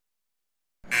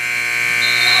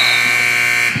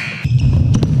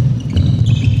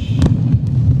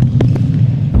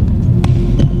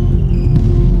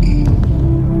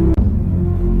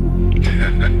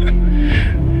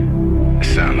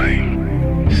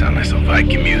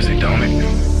like your music, don't it?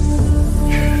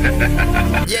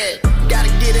 Yeah, gotta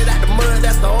get it out the mud,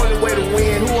 that's the only way to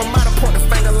win. Who am I to point the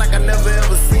finger like I never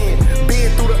ever seen?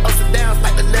 Been through the ups and downs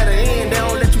like the letter N. They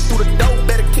don't let you through the door,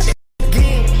 better kick it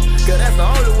again. Cause that's the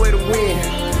only way to win.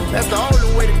 That's the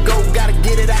only way to go. Gotta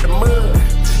get it out the mud,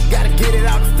 gotta get it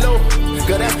out the flow.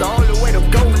 Cause that's the only way to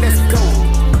go, let's go.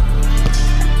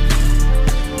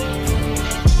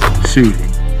 Shooting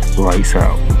lights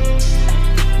out.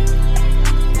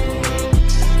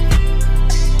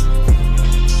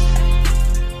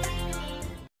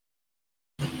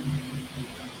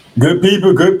 Good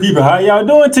people, how y'all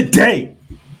doing today?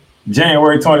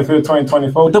 January 25th,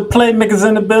 2024. The Playmakers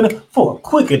in the building for a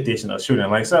quick edition of Shooting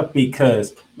Lights Up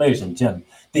because, ladies and gentlemen,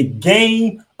 the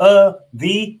game of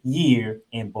the year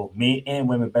in both men and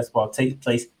women basketball takes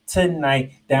place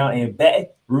tonight down in Baton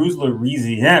Rouge,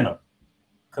 Louisiana.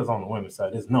 Because on the women's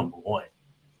side, it's number 1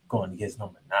 going against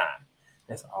number 9.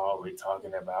 That's all we're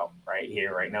talking about right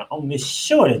here, right now, on this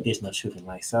short edition of Shooting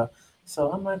Lights Up.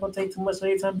 So I'm not going to take too much of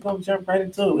your time. I'm going to jump right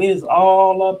into it. It's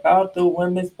all about the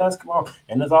women's basketball.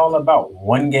 And it's all about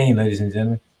one game, ladies and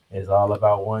gentlemen. It's all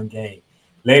about one game.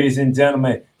 Ladies and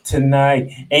gentlemen,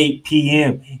 tonight, 8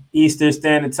 p.m. Eastern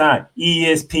Standard Time,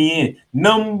 ESPN,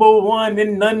 number 1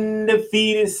 and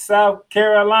undefeated South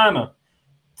Carolina,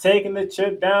 taking the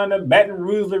trip down to Baton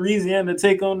Rouge, Louisiana to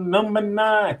take on number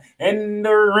 9 and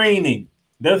the reigning,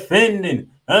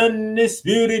 defending,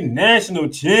 undisputed national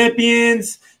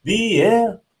champions,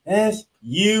 the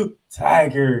LSU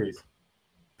Tigers.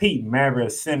 Pete Maverick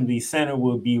Assembly Center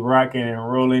will be rocking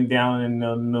and rolling down in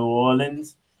New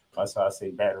Orleans. That's why I say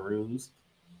Baton Rouge.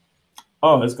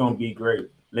 Oh, it's going to be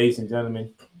great. Ladies and gentlemen,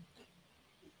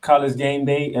 College Game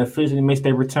Day officially makes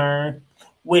their return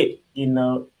with,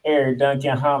 Eric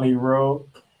Duncan, Holly Rowe,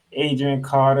 Adrian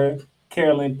Carter,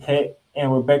 Carolyn Peck,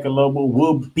 and Rebecca Lobo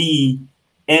will be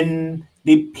in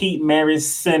the Pete Maverick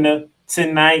Center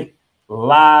tonight,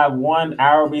 live 1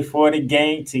 hour before the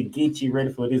game to get you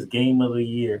ready for this game of the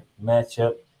year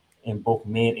matchup in both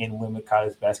men and women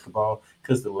college basketball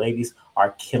because the ladies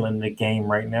are killing the game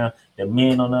right now. The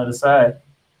men on the other side,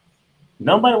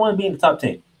 nobody want to be in the top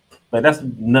 10, but that's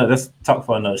talk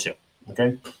for another show,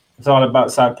 okay? It's all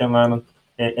about South Carolina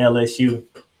and LSU.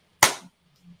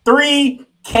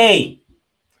 3K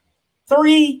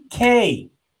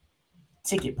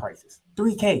ticket prices.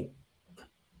 3K.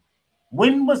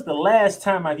 When was the last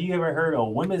time have you ever heard a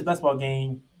women's basketball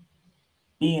game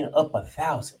being up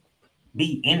 1,000?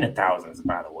 Be in the thousands,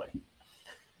 by the way.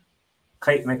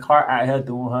 Clayton McCart out here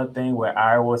doing her thing with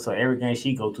Iowa, so every game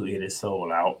she go to, it is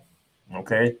sold out.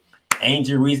 Okay?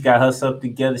 Angel Reese got herself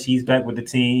together. She's back with the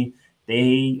team.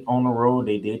 They on the road.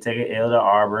 They did take an L to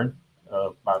Auburn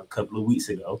about a couple of weeks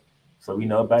ago. So we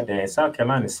know about that. South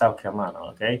Carolina is South Carolina,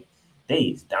 okay? They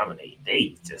is dominating.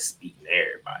 They just beating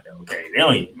everybody, okay? They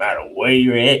don't even matter where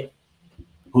you're at,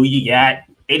 who you got.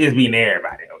 They just beating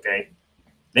everybody, okay?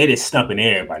 They just stumping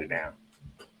everybody down.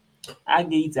 I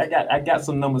got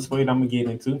some numbers for you that I'm gonna get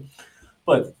into.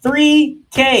 But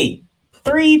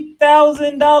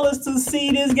 $3,000 to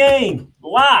see this game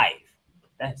live.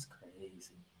 That's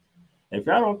crazy. If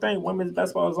y'all don't think women's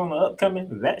basketball is on the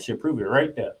upcoming, that should prove it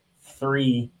right there.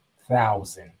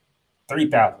 3,000.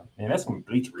 And that's from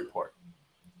Bleacher Report.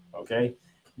 Okay?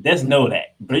 Just know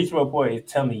that. Bleacher Report is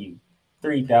telling you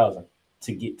 3,000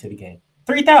 to get to the game.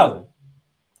 3,000.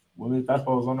 Women's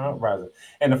basketball is on the uprising.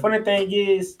 And the funny thing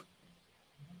is,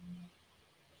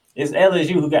 it's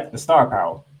LSU who got the star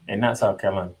power and not South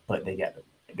Carolina, but they got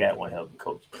one hell of a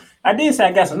coach. I did say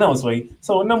I got some numbers for you.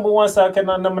 So number 1 South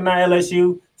Carolina, number 9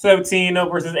 LSU,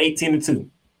 17-0 versus 18-2.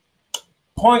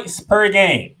 Points per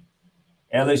game.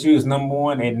 LSU is number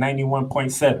 1 at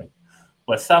 91.7,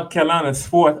 but South Carolina is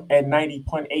 4th at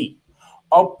 90.8.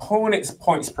 Opponents'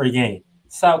 points per game.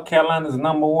 South Carolina is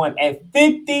number 1 at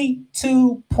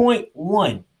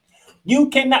 52.1. You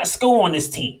cannot score on this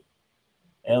team.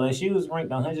 LSU is ranked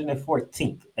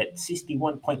 114th at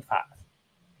 61.5.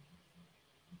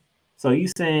 So you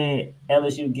saying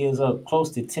LSU gives up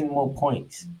close to 10 more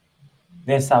points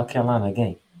than South Carolina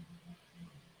game?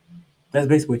 That's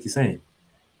basically what you're saying.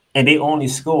 And they only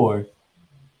score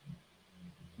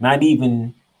not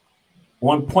even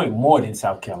 1 point more than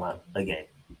South Carolina a game.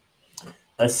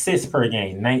 Assists per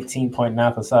game,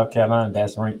 19.9 for South Carolina.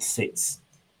 That's ranked 6.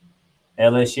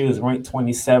 LSU is ranked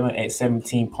 27 at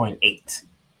 17.8.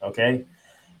 Okay.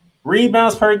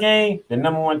 Rebounds per game, the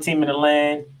number 1 team in the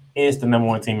land is the number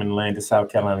 1 team in the land, the South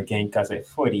Carolina Gamecocks at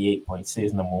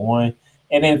 48.6, number 1.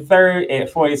 And then third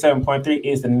at 47.3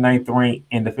 is the 9th ranked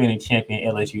and defending champion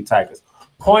LSU Tigers.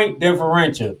 Point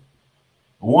differential,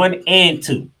 1 and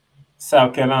 2.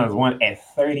 South Carolina's 1 at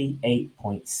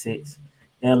 38.6.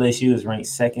 LSU is ranked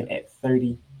second at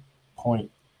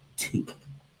 30.2,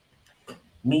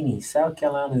 meaning South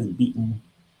Carolina is beating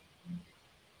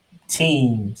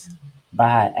teams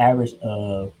by an average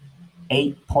of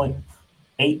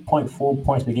 8.4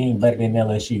 points per game better than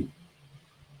LSU.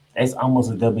 That's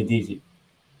almost a double digit.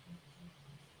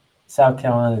 South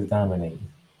Carolina is dominating.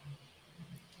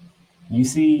 You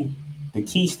see, the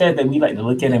key stat that we like to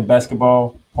look at in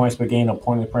basketball, points per game or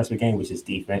points per game, which is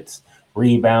defense,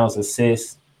 rebounds,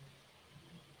 assists.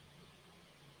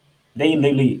 They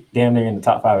literally damn near in the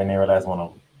top 5 in every last one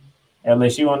of them.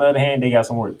 LSU, on the other hand, they got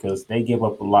some work because they give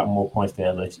up a lot more points to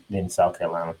LSU than South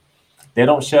Carolina. They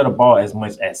don't share the ball as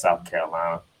much as South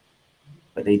Carolina,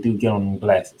 but they do get on them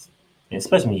glasses. And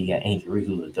especially when you got Angel Reese,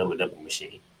 who's a double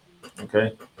machine.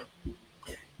 Okay?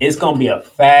 It's going to be a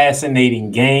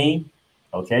fascinating game.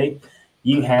 Okay?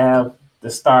 You have the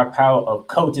star power of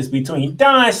coaches between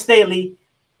Don Staley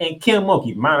and Kim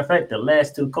Mulkey. Matter of fact, the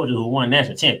last two coaches who won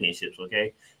national championships,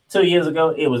 okay? 2 years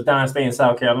ago, it was Don Staley in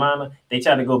South Carolina. They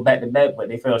tried to go back-to-back, but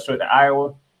they fell short to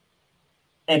Iowa.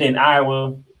 And then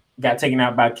Iowa got taken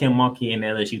out by Kim Mulkey and the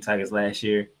LSU Tigers last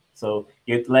year. So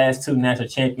your last two national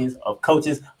champions of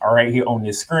coaches are right here on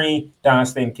this screen. Don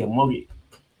Staley and Kim Mulkey.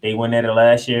 They won that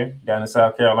last year down in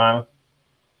South Carolina.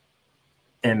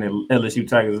 And the LSU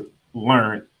Tigers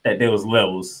learned that there was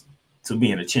levels to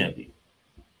being a champion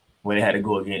when they had to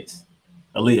go against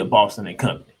Aaliyah Boston and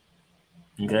company.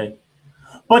 Okay?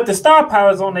 But the star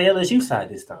power is on the LSU side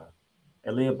this time.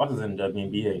 Aaliyah Boston's in the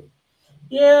WNBA.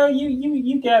 Yeah,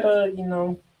 you got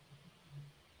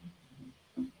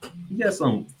you got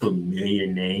some familiar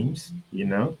names,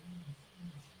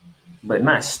 but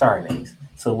not star names.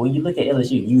 So when you look at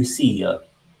LSU, you see a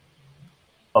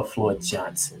Floyd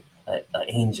Johnson, a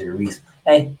Angel Reese,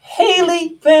 a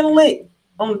Haley Van Lith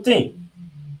on the team.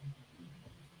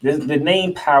 The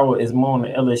name power is more on the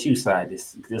LSU side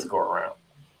this go around.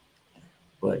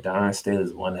 But Don Staley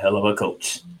is one hell of a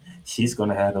coach. She's going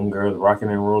to have them girls rocking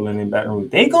and rolling in Baton Rouge.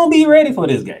 They're going to be ready for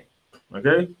this game.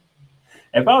 Okay?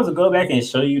 If I was to go back and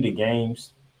show you the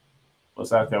games for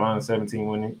South Carolina,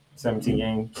 17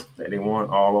 games that they won,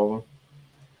 all of them,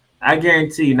 I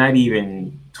guarantee you not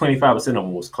even 25% of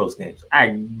them was close games. I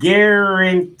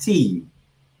guarantee you.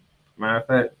 Matter of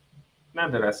fact, now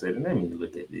that I said it, let me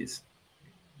look at this.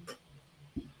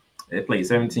 They played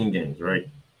 17 games, right?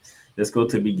 Let's go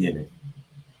to the beginning.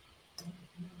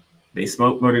 They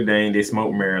smoked Notre Dame. They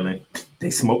smoked Maryland. They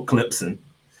smoked Clemson.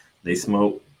 They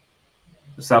smoked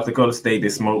South Dakota State. They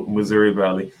smoked Missouri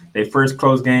Valley. Their first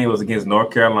close game was against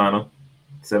North Carolina,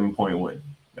 7-point win.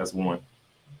 That's one.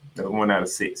 That was 1 out of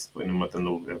 6 in the month of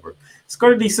November. Let's go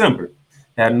to December.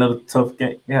 They had another tough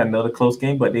game. They had another close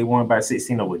game, but they won by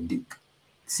 16 over Duke.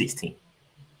 16.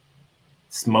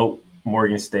 Smoked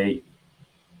Morgan State.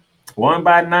 Won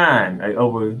by 9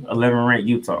 over 11-ranked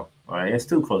Utah. All right, that's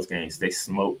 2 close games. They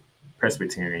smoked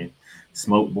Presbyterian,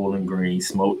 smoked Bowling Green,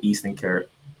 smoked East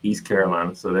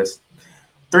Carolina. So that's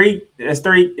 3 games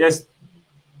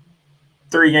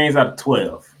out of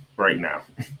 12 right now.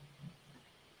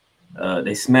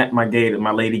 They smacked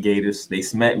my Lady Gators. They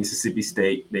smacked Mississippi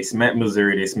State. They smacked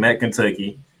Missouri. They smacked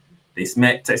Kentucky. They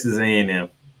smacked Texas A&M.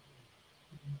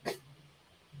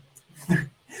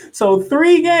 So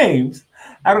 3 games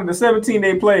out of the 17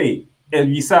 they played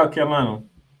in South Carolina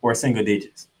were single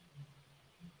digits.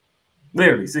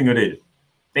 Literally single digits.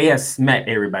 They have smacked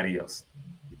everybody else.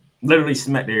 Literally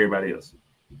smacked everybody else.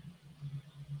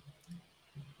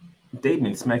 They've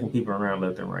been smacking people around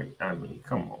left and right. I mean,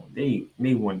 come on. They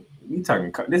won. We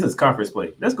talking. This is conference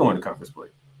play. Let's go into conference play.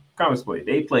 Conference play.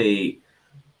 They played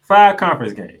 5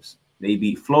 conference games. They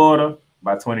beat Florida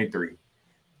by 23.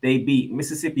 They beat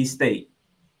Mississippi State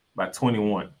by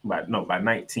 21. By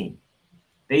 19.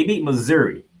 They beat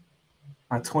Missouri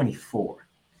by 24.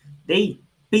 They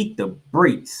beat the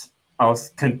brakes of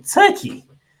Kentucky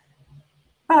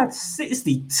by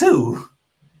 62.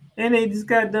 And they just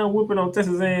got done whooping on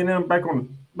Texas A&M back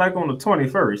on the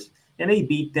 21st. And they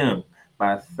beat them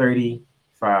by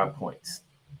 35 points.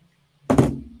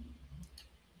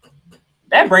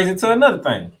 That brings it to another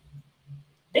thing.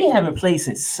 They haven't played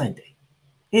since Sunday.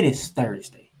 It is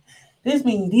Thursday. This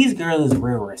means these girls is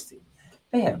real rested.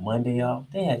 They had Monday off.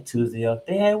 They had Tuesday off.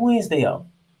 They had Wednesday off.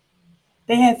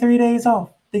 They had 3 days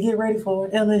off to get ready for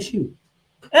LSU.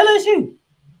 LSU.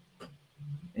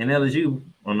 And LSU,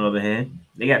 on the other hand,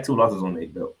 they got 2 losses on their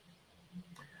belt.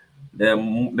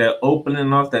 They're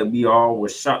opening off that we all were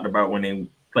shocked about when they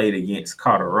played against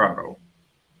Colorado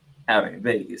out in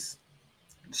Vegas.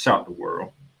 Shocked the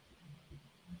world.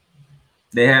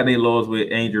 They had their lows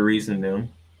with Angel Reese and them,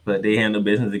 but they handled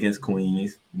business against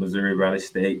Queens, Missouri Valley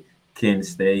State, Kent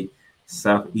State,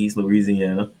 Southeast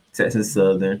Louisiana, Texas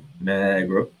Southern,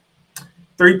 Niagara.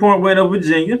 3-point win over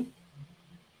Virginia.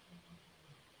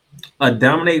 A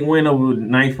dominating win over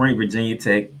ninth-ranked Virginia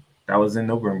Tech. That was in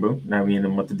November. Now we're in the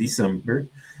month of December.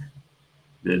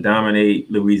 They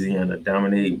dominate Louisiana,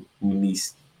 dominate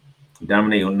East,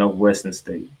 dominate on Northwestern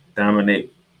State,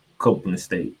 dominate Copeland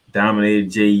State,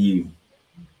 dominated JU.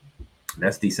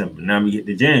 That's December. Now we get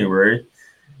to January.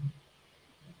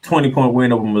 20-point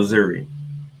win over Missouri.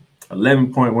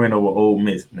 11-point win over Ole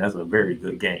Miss. That's a very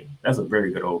good game. That's a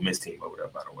very good Ole Miss team over there,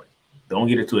 by the way. Don't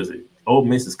get it twisted. Ole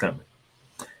Miss is coming.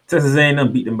 Texas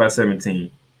A&M beat them by 17.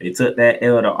 They took that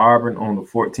L to Auburn on the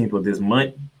 14th of this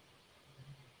month.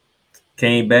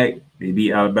 Came back. They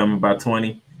beat Alabama by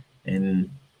 20. And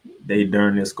they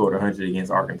darn near scored 100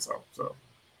 against Arkansas. So,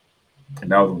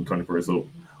 and that was on the 21st. So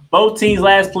both teams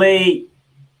last played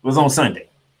was on Sunday,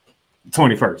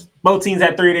 21st. Both teams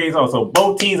had 3 days off. So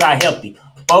both teams are healthy.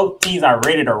 Both teams are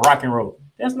ready to rock and roll.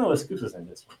 There's no excuses in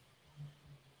this one.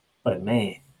 But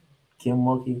man, Kim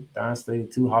Mulkey, Don Staley,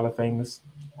 2 Hall of Famers.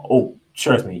 Oh,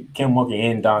 trust me, Kim Mulkey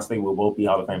and Don Staley will both be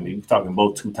Hall of Famers. You're talking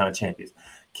both 2-time champions.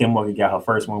 Kim Mulkey got her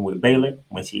first one with Baylor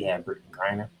when she had Brittany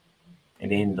Griner.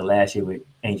 And then the last year with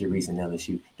Angel Reese and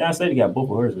LSU. Don Staley got both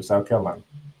of hers with South Carolina.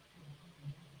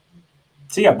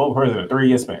 She got both of hers in a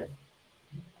 3-year span.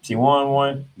 She won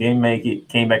one, didn't make it,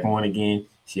 came back and won again.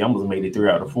 She almost made it 3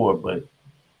 out of 4, but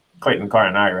Clayton Carr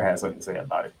and Ira had something to say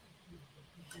about it.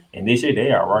 And this year,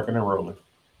 they are rocking and rolling.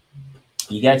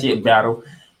 You got your battle.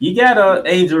 You got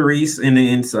Angel Reese in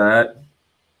the inside.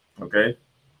 Okay.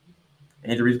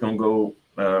 Angel Reese going to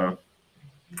go.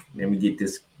 Let me get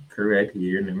this correct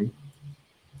here.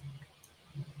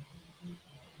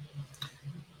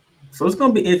 So it's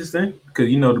going to be interesting because,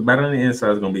 you know, the battle on the inside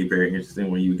is going to be very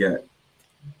interesting when you got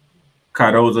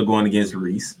Cardozo going against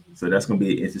Reese. So that's going to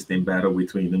be an interesting battle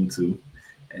between them two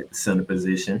at the center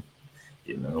position,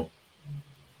 you know.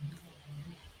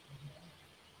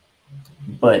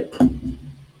 But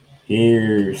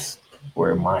here's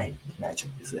where my matchup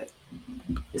is at.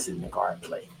 This is the guard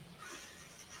play.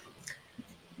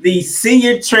 The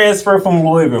senior transfer from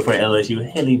Louisville for LSU,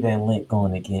 Haley Van Lent,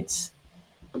 going against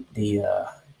the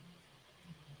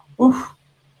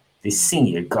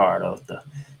senior guard of the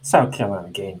South Carolina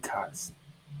Gamecocks,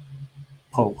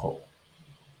 Pow.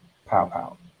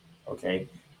 Okay,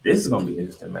 this is going to be an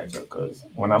interesting matchup because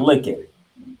when I look at it,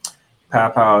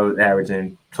 Pow is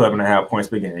averaging 12.5 points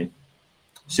per game,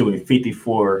 shooting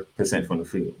 54% from the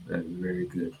field. That's very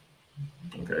good.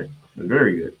 Okay,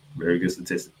 very good. Very good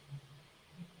statistic.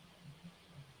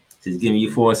 She's giving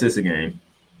you 4 assists a game.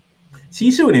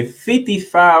 She's shooting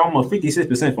 55, almost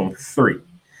 56% from 3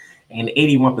 and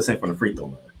 81% from the free throw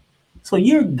line. So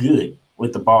you're good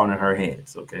with the ball in her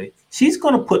hands, okay? She's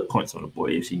going to put points on the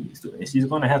board if she needs to, and she's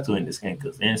going to have to in this game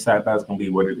because the inside battle is going to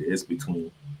be what it is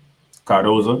between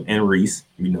Cardozo and Reese.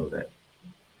 We know that.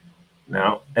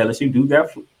 Now, LSU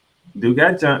do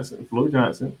got Johnson, Flo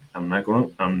Johnson. I'm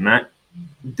not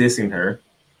dissing her.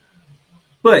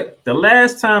 But the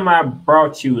last time I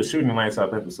brought you a Shooting Lights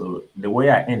Up episode, the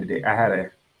way I ended it, I had a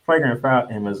flagrant foul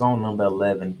and was on number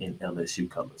 11 in LSU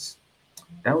colors.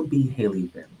 That would be Haley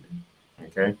Van Lent,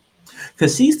 okay?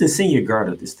 Because she's the senior guard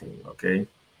of this team, okay?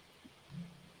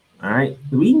 All right?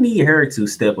 We need her to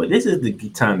step up. This is the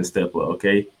time to step up,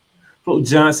 okay? Flo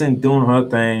Johnson doing her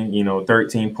thing,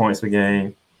 13 points per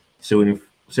game, shooting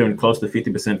close to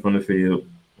 50% from the field,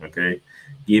 okay?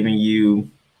 Giving you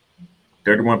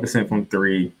 31% from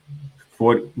 3,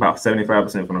 about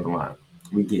 75% from the line.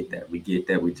 We get that. We get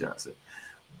that with Johnson.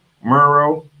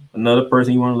 Murrow, another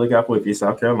person you want to look out for if you're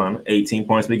South Carolina, 18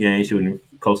 points per game, shooting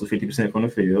close to 50% from the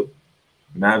field.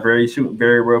 Not shooting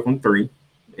very well from 3,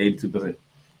 82%.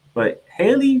 But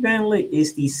Haley Van Lent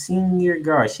is the senior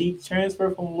guard. She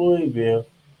transferred from Louisville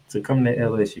to come to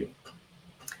LSU.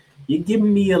 You're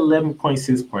giving me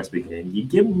 11.6 points per game. You're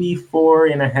giving me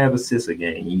 4.5 assists a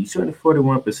game. You're shooting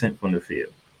 41% from the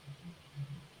field.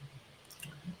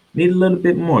 Need a little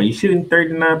bit more. You're shooting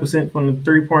 39% from the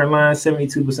 3-point line,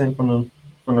 72% from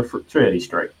the treadly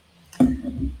strike.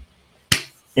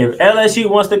 If LSU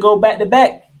wants to go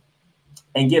back-to-back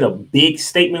and get a big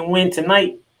statement win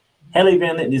tonight, Haley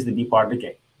Van Lent needs to be part of the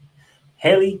game.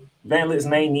 Haley Van Lent's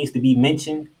name needs to be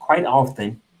mentioned quite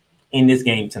often in this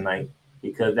game tonight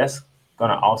because that's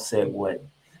going to offset what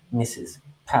Mrs.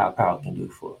 Pow can do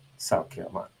for South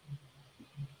Carolina.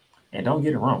 And don't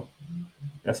get it wrong.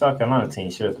 That South Carolina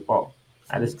team shares the ball.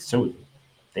 I just showed you.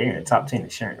 They're in the top 10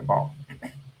 of sharing the ball.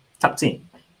 Top 10.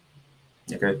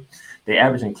 Okay. They're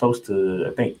averaging close to,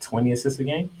 I think, 20 assists a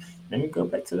game. Let me go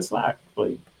back to the slide for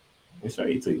you. Let me show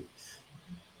you to you.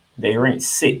 They ranked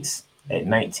 6th at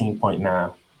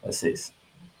 19.9 assists.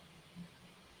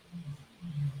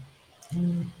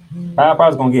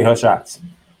 Power's gonna get her shots.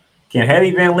 Can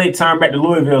Haley Van Lith turn back to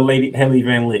Louisville, lady Haley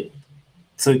Van Lith,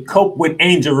 to cope with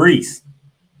Angel Reese?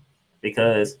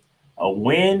 Because a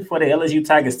win for the LSU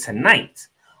Tigers tonight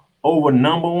over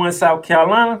number 1 South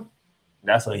Carolina,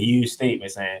 that's a huge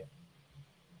statement saying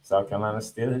South Carolina,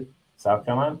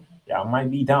 y'all might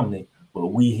be dominant, but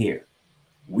we here.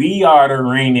 We are the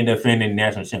reigning defending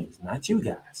national champions, not you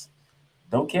guys.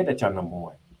 Don't care that y'all number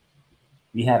 1.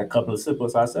 We had a couple of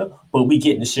slips ourselves, but we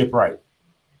getting the ship right.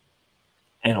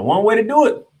 And one way to do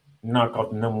it, knock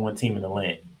off the number 1 team in the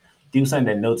land. Do something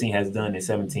that no team has done in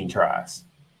 17 tries.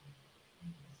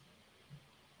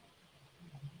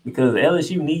 Because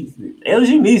LSU needs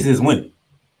this win.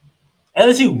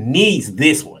 LSU needs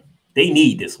this one. They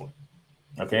need this one.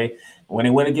 Okay? When they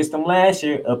went against them last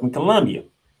year up in Columbia,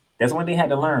 that's when they had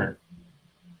to learn.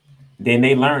 Then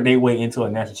they learned their way into a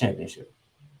national championship.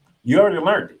 You already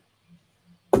learned it.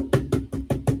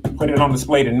 Put it on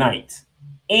display tonight.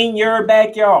 In your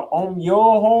backyard, on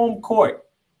your home court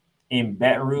in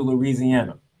Baton Rouge,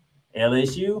 Louisiana.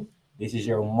 LSU, this is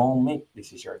your moment.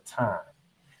 This is your time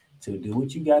to do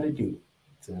what you got to do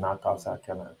to knock off South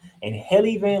Carolina. And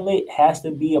Haley Van Lith has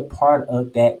to be a part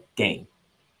of that game.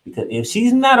 Because if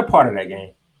she's not a part of that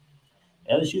game,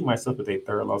 LSU might suffer their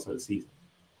 3rd loss of the season.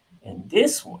 And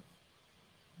this one,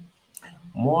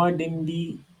 more than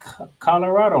the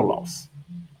Colorado loss,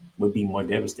 would be more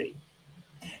devastating.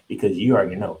 Because you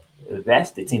already know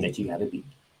that's the team that you got to beat.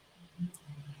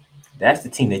 That's the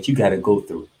team that you got to go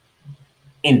through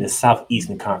in the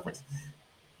Southeastern Conference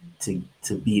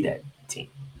to be that team.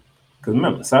 Because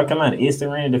remember, South Carolina is the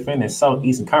reigning defending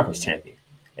Southeastern Conference champion.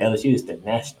 LSU is the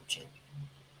national champion.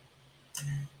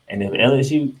 And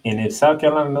if South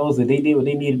Carolina knows that they did what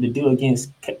they needed to do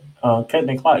against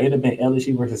Cutting Clark, it'd have been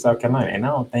LSU versus South Carolina. And I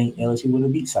don't think LSU would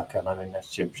have beat South Carolina in that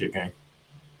championship game.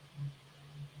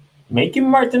 Make your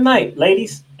mark tonight,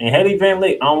 ladies. And Haley Van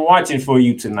Lith, I'm watching for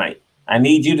you tonight. I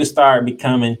need you to start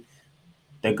becoming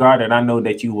the guard that I know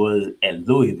that you was at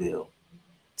Louisville,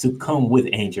 to come with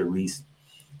Angel Reese,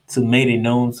 to make it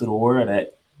known to the world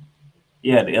that,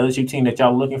 yeah, the LSU team that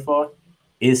y'all looking for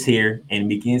is here and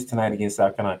begins tonight against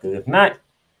South Carolina. Because if not,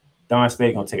 Dawn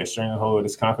State going to take a stranglehold of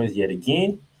this conference yet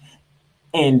again.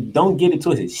 And don't get it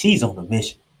twisted. She's on a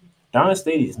mission. Dawn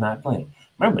State is not playing.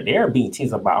 Remember, they're beating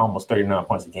teams up by almost 39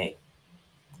 points a game.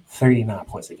 39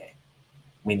 points a game.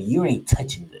 I mean, you ain't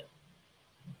touching them.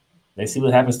 Let's see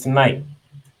what happens tonight.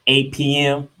 8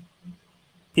 p.m.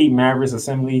 Pete Mavericks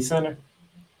Assembly Center.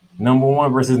 Number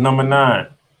 1 versus number 9.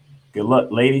 Good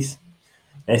luck, ladies.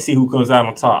 Let's see who comes out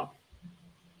on top.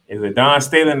 Is it Dawn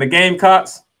State and the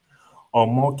Gamecocks or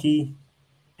Monkey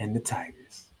and the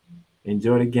Tigers?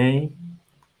 Enjoy the game.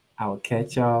 I will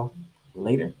catch y'all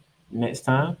later next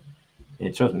time.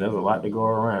 And trust me, there's a lot to go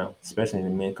around, especially in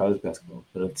the men's college basketball.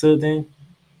 But until then,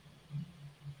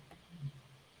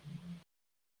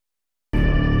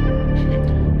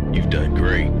 you've done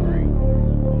great.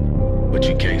 But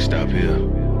you can't stop here.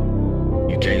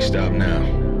 You can't stop now.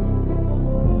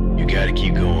 You gotta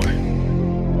keep going.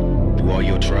 Through all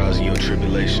your trials and your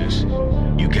tribulations,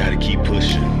 you gotta keep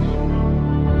pushing.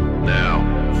 Now,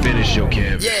 finish your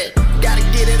canvas. Yeah, gotta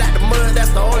get it out the mud,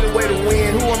 that's the only way to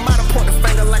win. Who am I to point the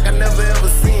finger like I never ever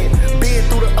seen? Been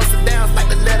through the ups and downs like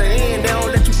the letter N. They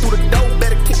don't let you through the door,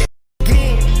 better kick that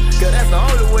again. Cause that's the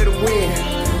only way to win.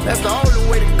 That's the only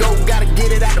way to go. Gotta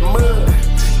get it out the mud.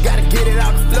 Gotta get it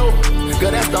out the flow.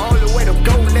 Cause that's the only way to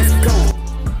go. Let's go.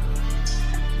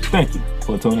 thank you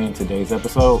for tuning in to today's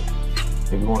episode.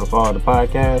 If you want to follow the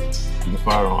podcast, you can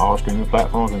follow it on all streaming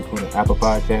platforms, including Apple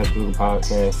Podcasts, Google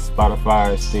Podcasts,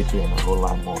 Spotify, Stitcher, and a whole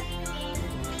lot more.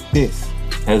 This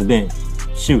has been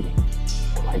Shooting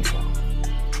Lights Out.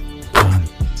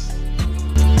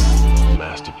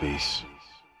 Masterpiece.